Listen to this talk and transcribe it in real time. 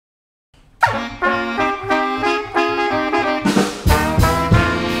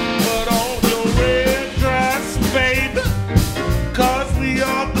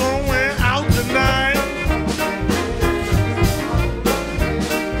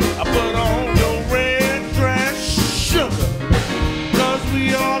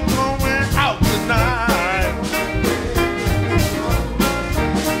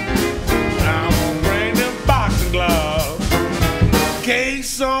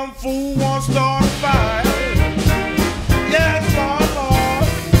some fool won't start a fire. Yes, my Lord,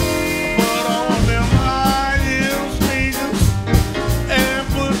 put on them high heel sneakers and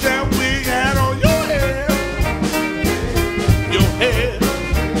put that wig hat on your head. Your head.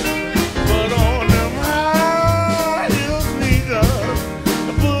 Put on them high heel sneakers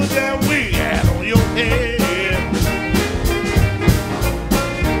and put that wig hat on your head.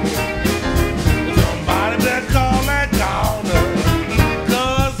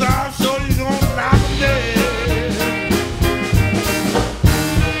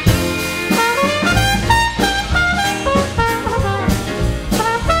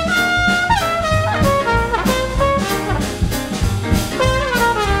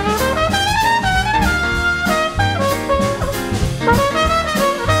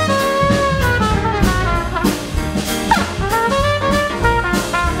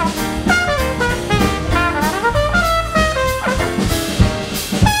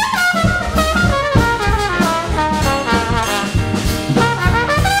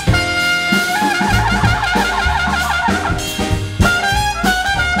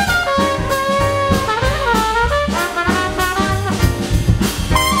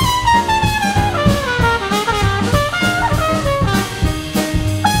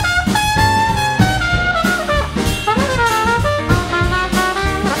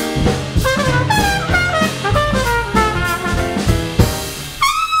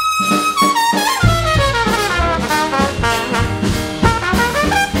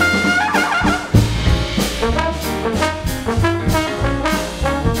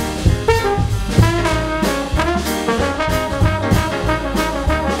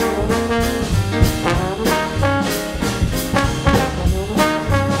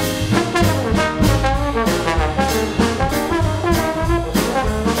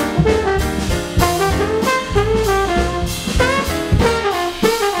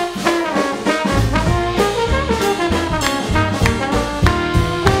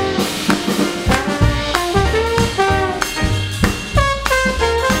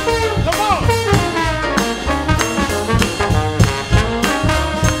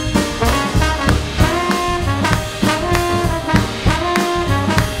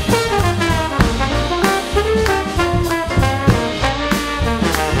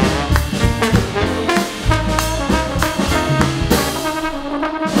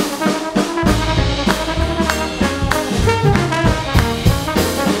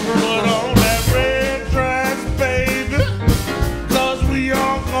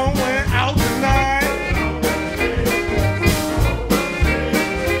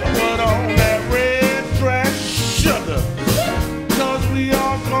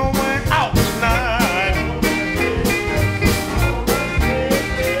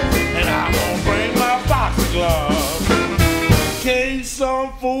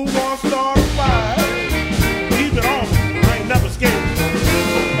 Some fool won't start a fire. Keep it on, I ain't never scared.